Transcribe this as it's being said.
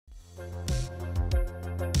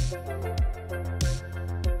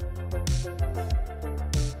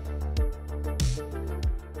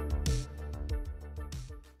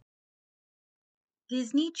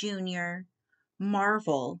Disney Junior,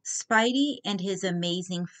 Marvel, Spidey and his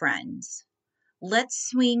amazing friends. Let's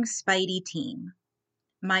swing Spidey team.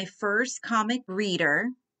 My first comic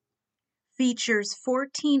reader features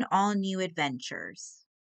 14 all-new adventures.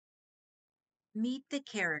 Meet the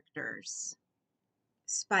characters.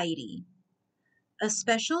 Spidey. A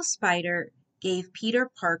special spider gave Peter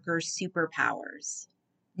Parker superpowers.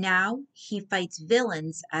 Now he fights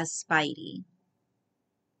villains as Spidey.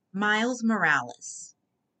 Miles Morales.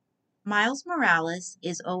 Miles Morales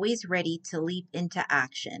is always ready to leap into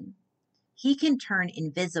action. He can turn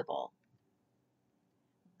invisible.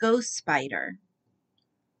 Ghost Spider.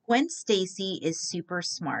 Gwen Stacy is super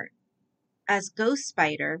smart. As Ghost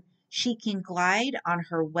Spider, she can glide on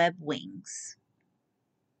her web wings.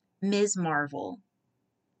 Ms. Marvel.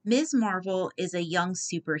 Ms. Marvel is a young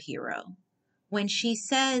superhero. When she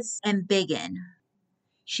says "embiggen,"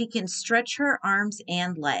 she can stretch her arms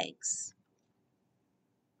and legs.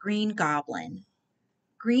 Green Goblin.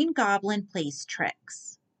 Green Goblin plays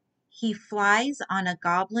tricks. He flies on a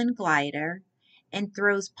goblin glider and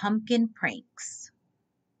throws pumpkin pranks.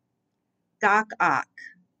 Doc Ock.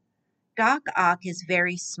 Doc Ock is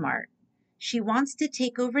very smart. She wants to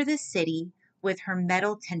take over the city with her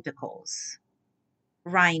metal tentacles.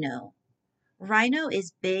 Rhino. Rhino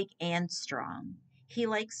is big and strong. He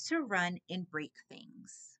likes to run and break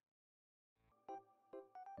things.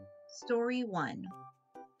 Story 1.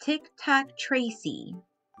 Tic-Tac Tracy.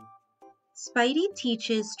 Spidey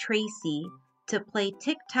teaches Tracy to play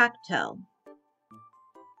tic-tac-toe.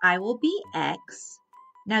 I will be X.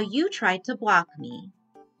 Now you try to block me.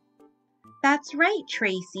 That's right,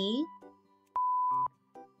 Tracy.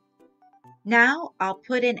 Now I'll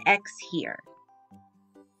put an X here.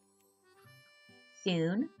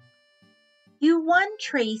 Soon. You won,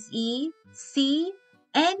 Tracy. See,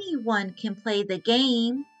 anyone can play the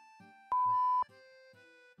game.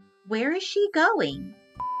 Where is she going?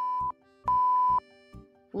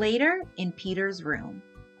 Later in Peter's room.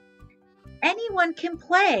 Anyone can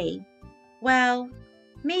play. Well,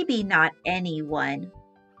 maybe not anyone.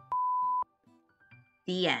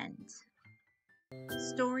 The end.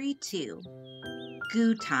 Story 2.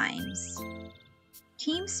 Goo Times.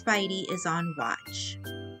 Team Spidey is on watch.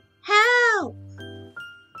 Help!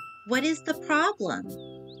 What is the problem?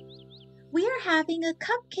 We are having a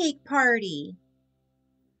cupcake party.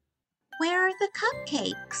 Where are the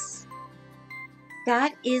cupcakes?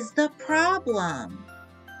 That is the problem.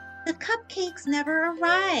 The cupcakes never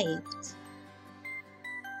arrived.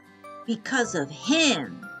 Because of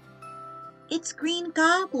him. It's Green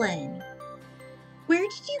Goblin. Where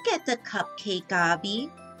did you get the cupcake,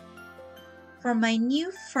 Gobby? From my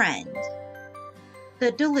new friend,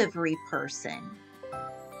 the delivery person.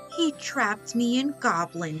 He trapped me in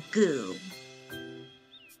goblin goo.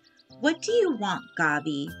 What do you want,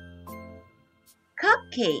 Gobby?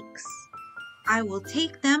 Cupcakes. I will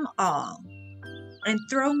take them all and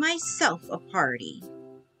throw myself a party.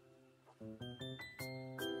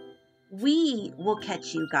 We will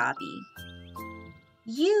catch you, Gobby.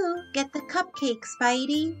 You get the cupcake,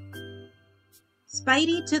 Spidey.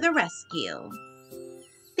 Spidey to the rescue.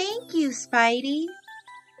 Thank you, Spidey.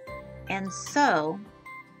 And so,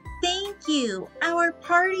 thank you. Our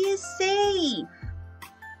party is safe.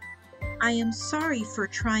 I am sorry for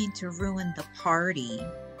trying to ruin the party.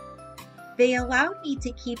 They allowed me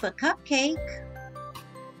to keep a cupcake.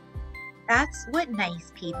 That's what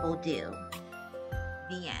nice people do.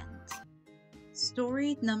 The end.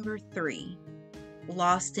 Story number 3.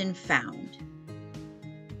 Lost and Found.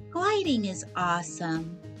 Gliding is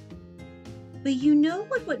awesome. But you know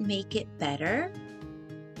what would make it better?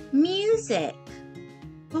 Music.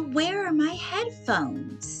 But where are my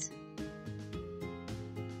headphones?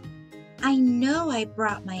 I know I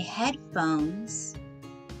brought my headphones.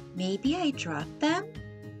 Maybe I dropped them?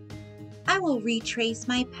 I will retrace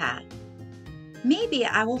my path. Maybe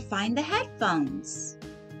I will find the headphones.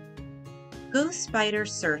 Ghost Spider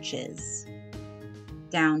searches.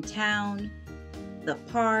 Downtown, the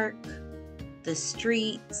park, the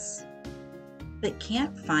streets, but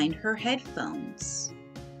can't find her headphones.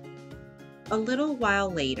 A little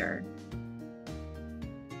while later.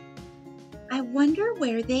 I wonder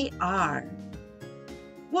where they are.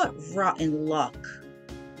 What rotten luck.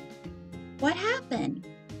 What happened?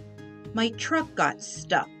 My truck got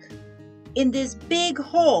stuck in this big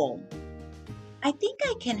hole. I think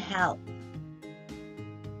I can help.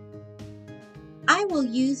 I will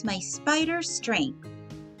use my spider strength.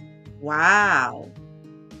 Wow.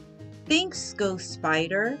 Thanks, Ghost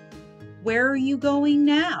Spider. Where are you going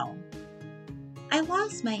now? I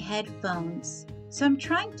lost my headphones, so I'm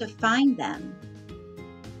trying to find them.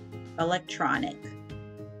 Electronic.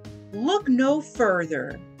 Look no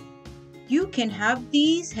further. You can have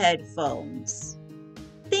these headphones.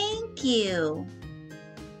 Thank you.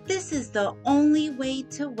 This is the only way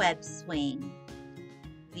to web swing.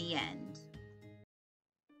 The end.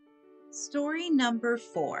 Story number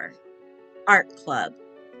 4, Art Club.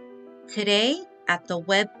 Today at the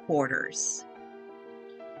web quarters.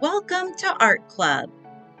 Welcome to Art Club.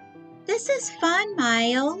 This is fun,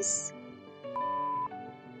 Miles.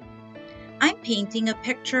 I'm painting a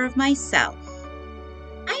picture of myself.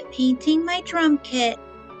 I'm painting my drum kit.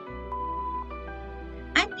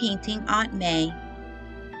 I'm painting Aunt May.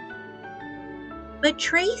 But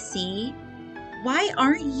Tracy, why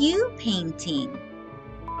aren't you painting?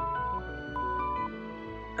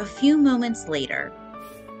 A few moments later.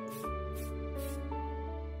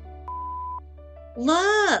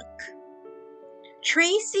 Look!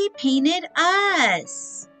 Tracy painted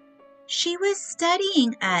us. She was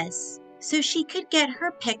studying us so she could get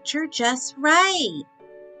her picture just right.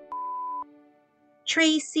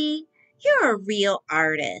 Tracy, you're a real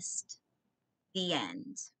artist. The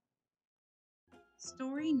end.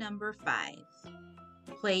 Story number 5,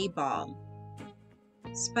 Play Ball.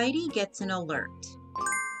 Spidey gets an alert.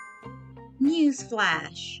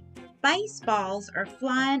 Newsflash, baseballs are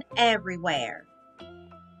flying everywhere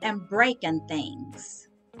and breaking things.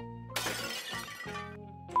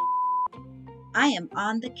 I am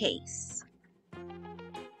on the case.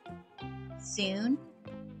 Soon,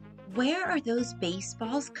 where are those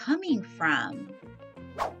baseballs coming from?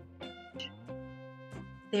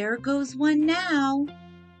 There goes one now.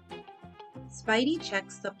 Spidey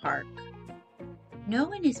checks the park. No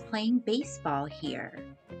one is playing baseball here.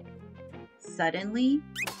 Suddenly,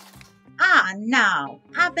 no,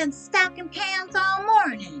 I've been stacking cans all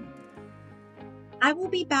morning. I will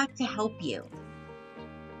be back to help you.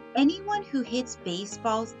 Anyone who hits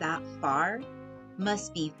baseballs that far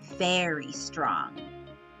must be very strong.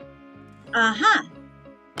 Uh-huh.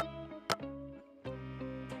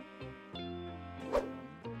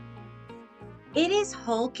 It is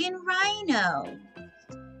Hulk and Rhino.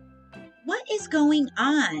 What is going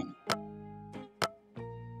on?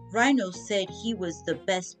 Rhino said he was the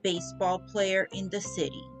best baseball player in the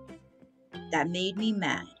city. That made me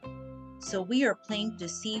mad. So we are playing to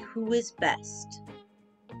see who is best.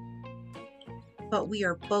 But we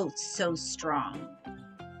are both so strong.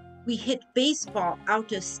 We hit baseball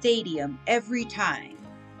out of stadium every time.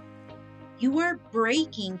 You are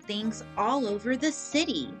breaking things all over the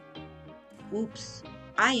city. Oops,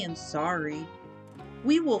 I am sorry.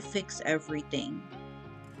 We will fix everything.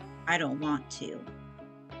 I don't want to.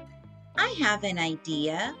 I have an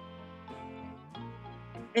idea.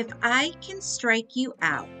 If I can strike you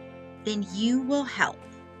out, then you will help.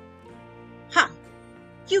 Ha!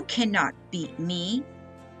 You cannot beat me.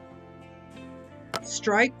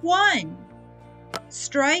 Strike 1.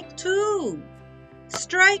 Strike 2.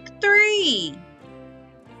 Strike 3.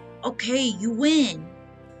 Okay, you win.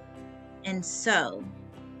 And so,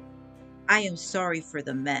 I am sorry for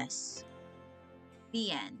the mess.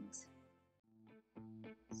 The end.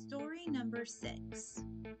 Story number 6,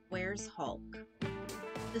 Where's Hulk?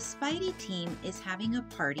 The Spidey team is having a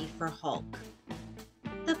party for Hulk.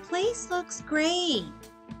 The place looks great.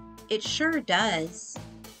 It sure does.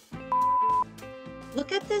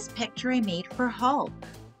 Look at this picture I made for Hulk.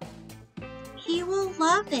 He will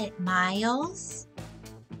love it, Miles.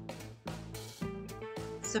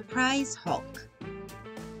 Surprise Hulk.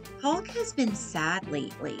 Hulk has been sad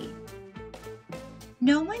lately.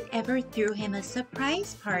 No one ever threw him a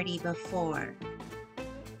surprise party before.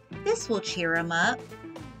 This will cheer him up.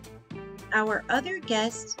 Our other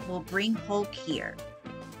guests will bring Hulk here.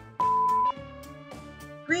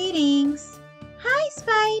 Greetings. Hi,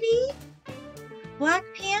 Spidey. Black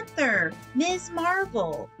Panther, Ms.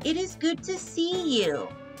 Marvel, it is good to see you.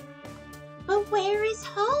 But where is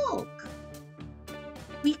Hulk?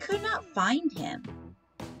 We could not find him.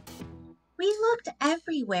 We looked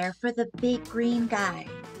everywhere for the big green guy.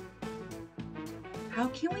 How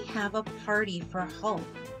can we have a party for Hulk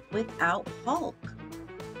without Hulk?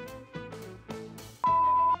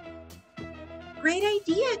 Great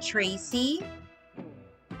idea, Tracy.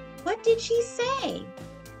 What did she say?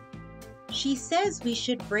 She says we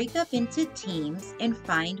should break up into teams and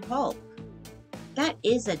find Hulk. That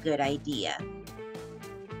is a good idea.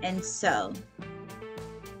 And so,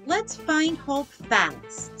 let's find Hulk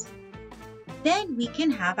fast. Then we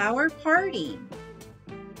can have our party.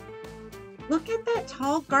 Look at that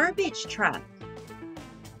tall garbage truck.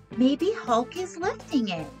 Maybe Hulk is lifting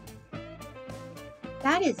it.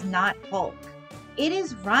 That is not Hulk. It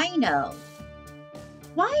is Rhino.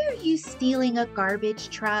 Why are you stealing a garbage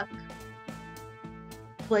truck?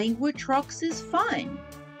 Playing with trucks is fun.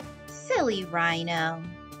 Silly Rhino.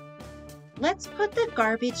 Let's put the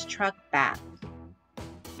garbage truck back.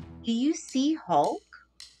 Do you see Hulk?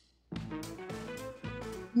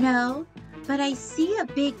 No, but I see a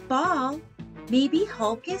big ball. Maybe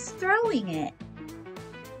Hulk is throwing it.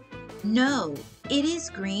 No, it is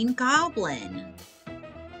Green Goblin.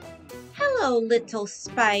 Hello, little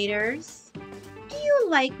spiders. Do you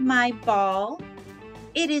like my ball?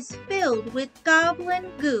 It is filled with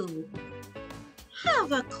goblin goo.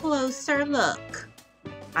 Have a closer look.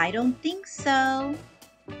 I don't think so.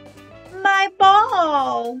 My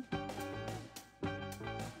ball!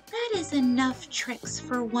 That is enough tricks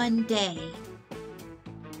for one day.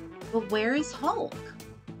 But where is Hulk?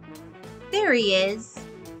 There he is.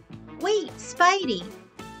 Wait, Spidey,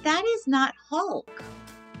 that is not Hulk.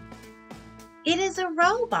 It is a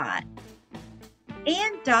robot.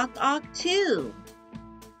 And Doc Ock too.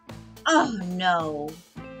 Oh no.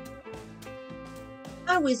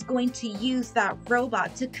 I was going to use that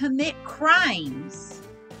robot to commit crimes.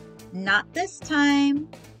 Not this time.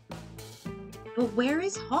 But where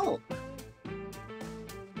is Hulk?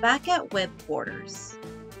 Back at web quarters.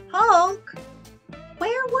 Hulk,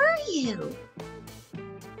 where were you?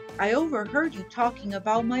 I overheard you talking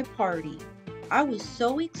about my party. I was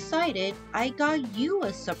so excited I got you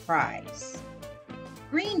a surprise.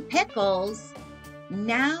 Green pickles,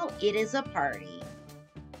 now it is a party.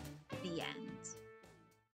 The end.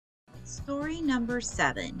 Story number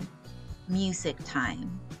 7, Music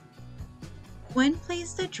Time. Gwen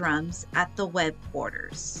plays the drums at the web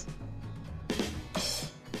quarters.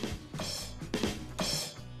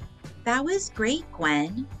 That was great,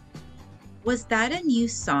 Gwen. Was that a new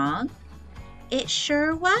song? It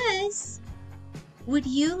sure was. Would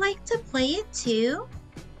you like to play it too?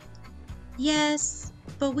 Yes,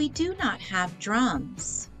 but we do not have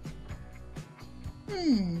drums.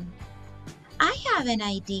 I have an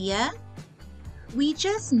idea. We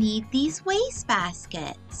just need these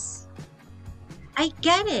wastebaskets. I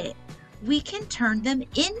get it. We can turn them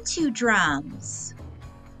into drums.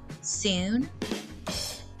 Soon,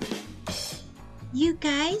 you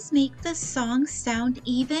guys make the song sound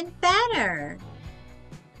even better.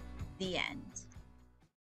 The end.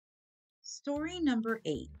 Story number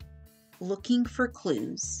 8, Looking for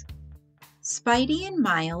Clues. Spidey and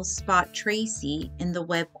Miles spot Tracy in the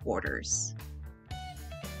web quarters.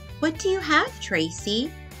 What do you have,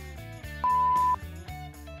 Tracy?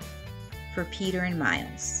 For Peter and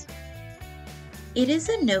Miles. It is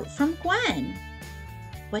a note from Gwen.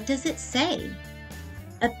 What does it say?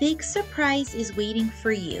 A big surprise is waiting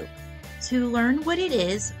for you. To learn what it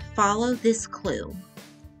is, follow this clue.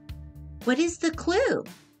 What is the clue?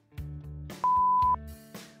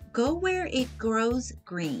 Go where it grows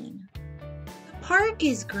green. The park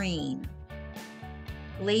is green.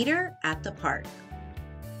 Later at the park.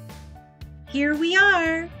 Here we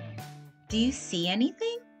are. Do you see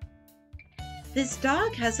anything? This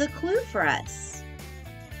dog has a clue for us.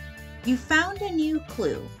 You found a new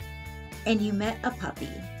clue, and you met a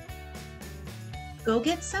puppy. Go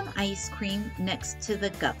get some ice cream next to the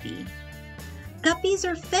guppy. Guppies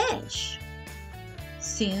are fish.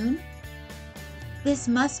 Soon, this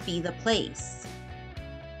must be the place.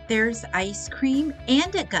 There's ice cream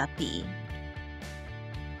and a guppy.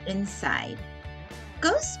 Inside.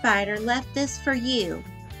 Ghost Spider left this for you.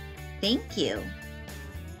 Thank you.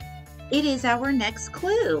 It is our next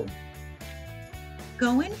clue.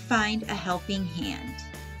 Go and find a helping hand.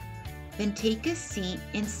 Then take a seat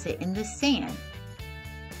and sit in the sand.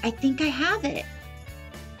 I think I have it.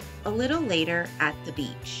 A little later at the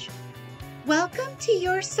beach. Welcome to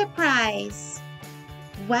your surprise.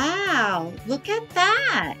 Wow, look at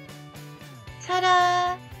that.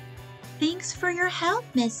 Ta-da! Thanks for your help,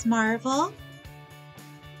 Miss Marvel.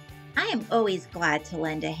 I am always glad to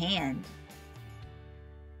lend a hand.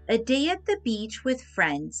 A day at the beach with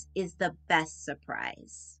friends is the best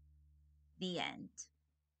surprise. The end.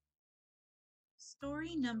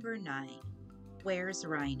 Story number 9, Where's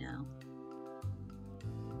Rhino?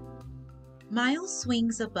 Miles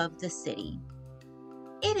swings above the city.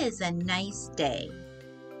 It is a nice day.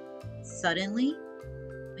 Suddenly,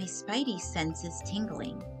 my Spidey sense is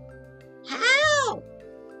tingling. Help!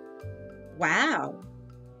 Wow,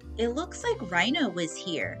 it looks like Rhino was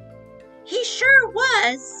here. He sure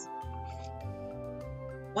was.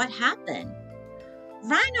 What happened?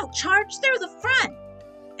 Rhino charged through the front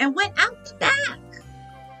and went out the back.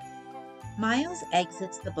 Miles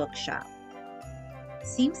exits the bookshop.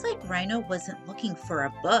 Seems like Rhino wasn't looking for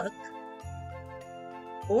a book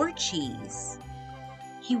or cheese.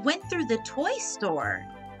 He went through the toy store.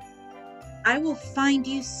 I will find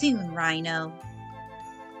you soon, Rhino.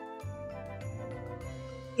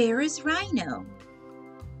 There is Rhino,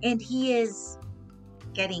 and he is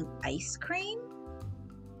getting ice cream?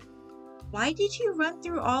 Why did you run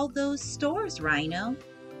through all those stores, Rhino?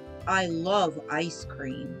 I love ice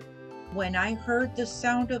cream. When I heard the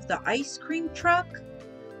sound of the ice cream truck,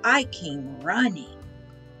 I came running.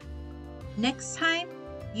 Next time,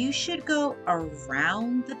 you should go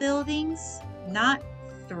around the buildings, not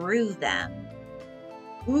through them.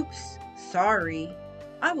 Oops, sorry.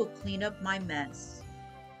 I will clean up my mess.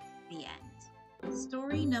 The end.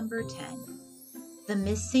 Story number 10. The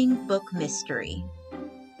Missing Book Mystery.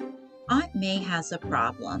 Aunt May has a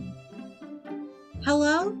problem.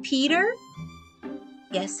 Hello, Peter?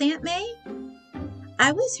 Yes, Aunt May?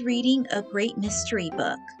 I was reading a great mystery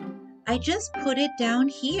book. I just put it down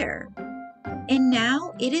here, and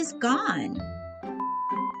now it is gone.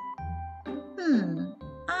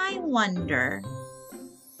 I wonder.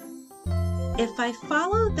 If I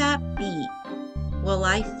follow that beat, will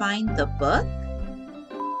I find the book?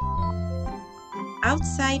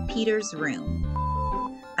 Outside Peter's room.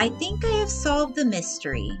 I think I have solved the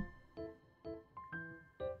mystery.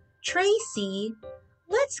 Tracy,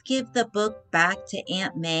 let's give the book back to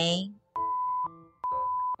Aunt May.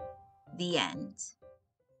 The end.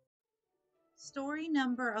 Story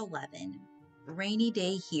number 11. Rainy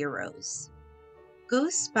Day Heroes.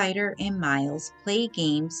 Ghost Spider and Miles play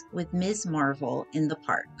games with Ms. Marvel in the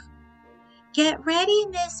park. Get ready,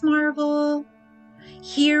 Ms. Marvel.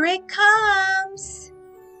 Here it comes.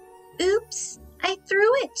 Oops, I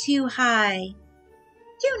threw it too high.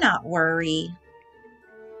 Do not worry.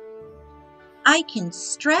 I can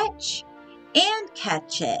stretch and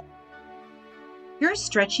catch it. Your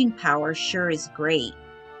stretching power sure is great.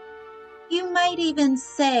 You might even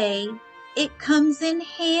say it comes in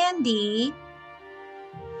handy.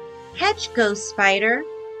 Catch, Ghost Spider.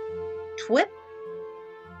 Twip.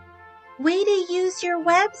 Way to use your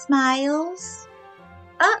webs, Miles.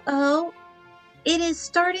 Uh-oh, it is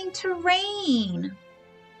starting to rain.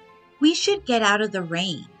 We should get out of the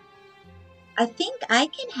rain. I think I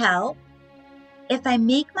can help. If I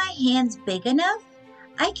make my hands big enough,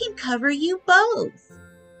 I can cover you both.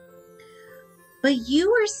 But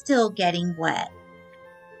you are still getting wet.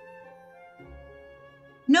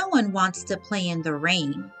 No one wants to play in the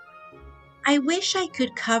rain. I wish I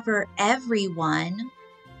could cover everyone.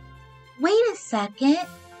 Wait a second.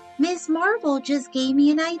 Ms. Marvel just gave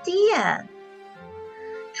me an idea.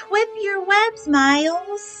 Twip your webs,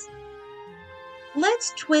 Miles.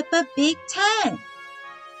 Let's twip a big tent.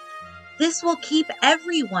 This will keep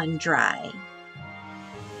everyone dry,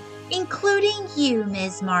 including you,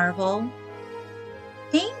 Ms. Marvel.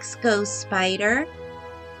 Thanks, Ghost Spider.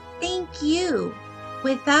 Thank you.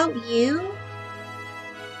 Without you,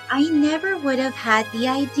 I never would have had the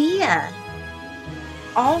idea.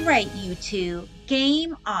 All right, you two,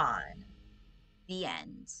 game on. The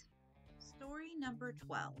end. Story number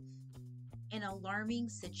 12. An alarming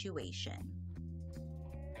situation.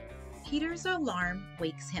 Peter's alarm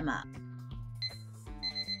wakes him up.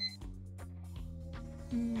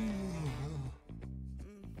 Can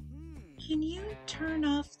you turn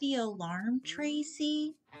off the alarm,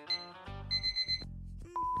 Tracy?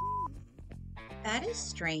 That is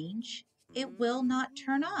strange. It will not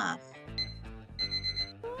turn off.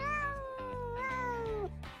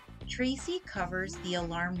 Tracy covers the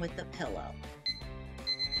alarm with a pillow.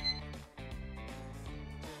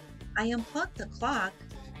 I unplugged the clock,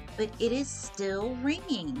 but it is still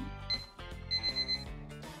ringing.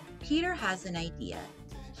 Peter has an idea.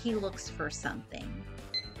 He looks for something.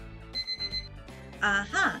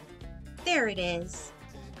 Aha! There it is.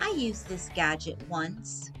 I used this gadget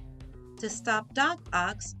once to stop Doc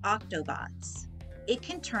Ock's Octobots. It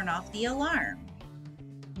can turn off the alarm.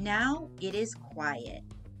 Now it is quiet.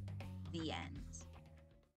 The end.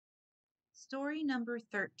 Story number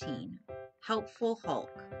 13. Helpful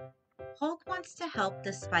Hulk. Hulk wants to help the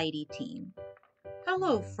Spidey team.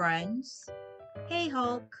 Hello, friends. Hey,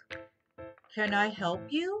 Hulk. Can I help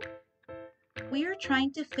you? We are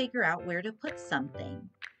trying to figure out where to put something,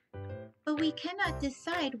 but we cannot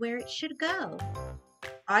decide where it should go.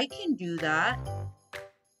 I can do that.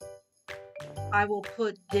 I will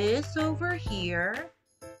put this over here.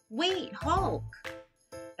 Wait, Hulk.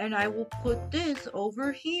 And I will put this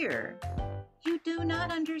over here. You do not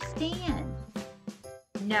understand.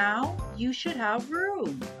 Now you should have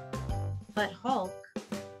room. But Hulk,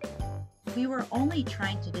 we were only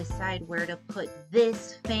trying to decide where to put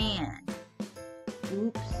this fan.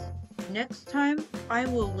 Oops. Next time, I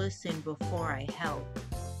will listen before I help.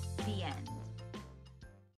 The end.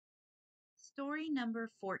 Story number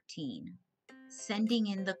 14. Sending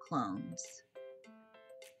in the clones.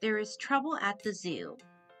 There is trouble at the zoo.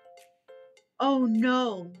 Oh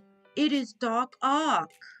no, it is Doc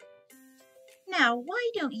Ock. Now,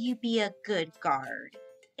 why don't you be a good guard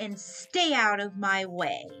and stay out of my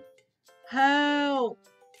way? Help!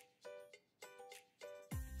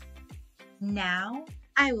 Now,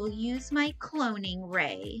 I will use my cloning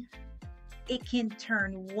ray. It can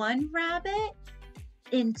turn one rabbit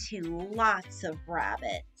into lots of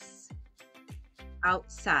rabbits.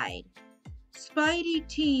 Outside. Spidey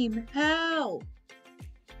team, help!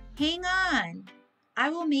 Hang on. I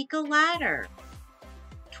will make a ladder.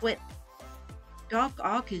 Twit. Doc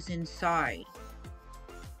Ock is inside.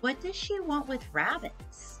 What does she want with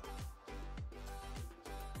rabbits?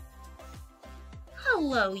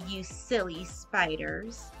 Hello, you silly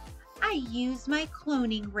spiders. I use my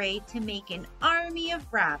cloning ray to make an army of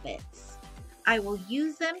rabbits. I will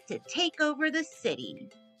use them to take over the city.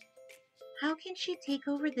 How can she take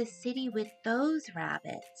over the city with those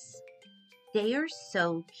rabbits? They are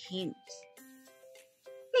so cute.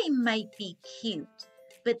 They might be cute,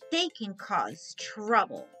 but they can cause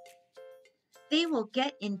trouble. They will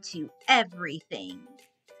get into everything.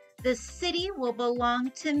 The city will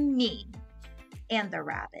belong to me and the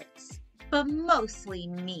rabbits, but mostly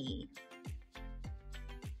me.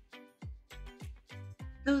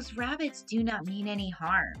 Those rabbits do not mean any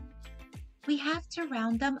harm. We have to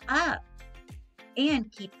round them up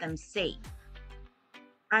and keep them safe.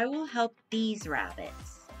 I will help these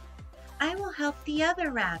rabbits. I will help the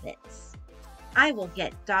other rabbits. I will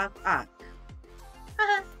get Doc Ock.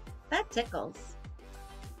 Haha, that tickles.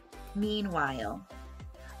 Meanwhile,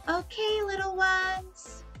 okay, little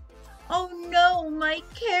ones. Oh no, my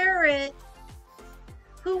carrot.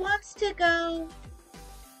 Who wants to go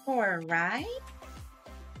for a ride?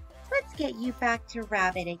 Let's get you back to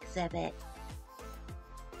Rabbit Exhibit.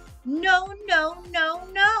 No, no, no,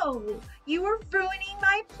 no. You are ruining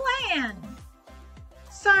my plan.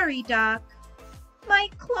 Sorry, Doc. My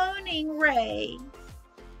cloning ray.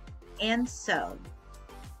 And so,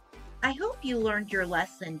 I hope you learned your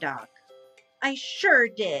lesson, Doc. I sure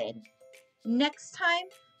did. Next time,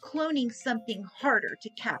 cloning something harder to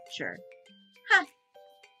capture. Ha!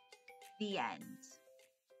 The end.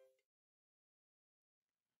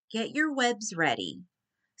 Get your webs ready.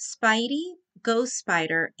 Spidey, Ghost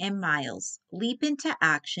Spider, and Miles leap into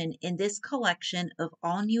action in this collection of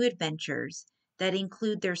all new adventures that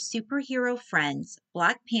include their superhero friends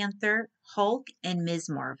Black Panther, Hulk, and Ms.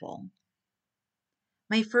 Marvel.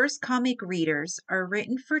 My first comic readers are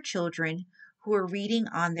written for children who are reading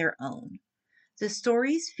on their own. The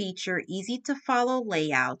stories feature easy-to-follow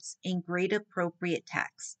layouts and grade-appropriate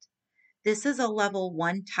text. This is a Level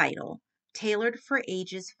 1 title, tailored for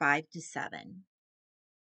ages 5 to 7.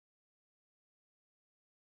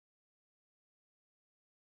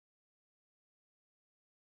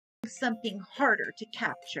 Something harder to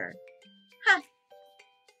capture. Ha!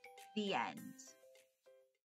 The end.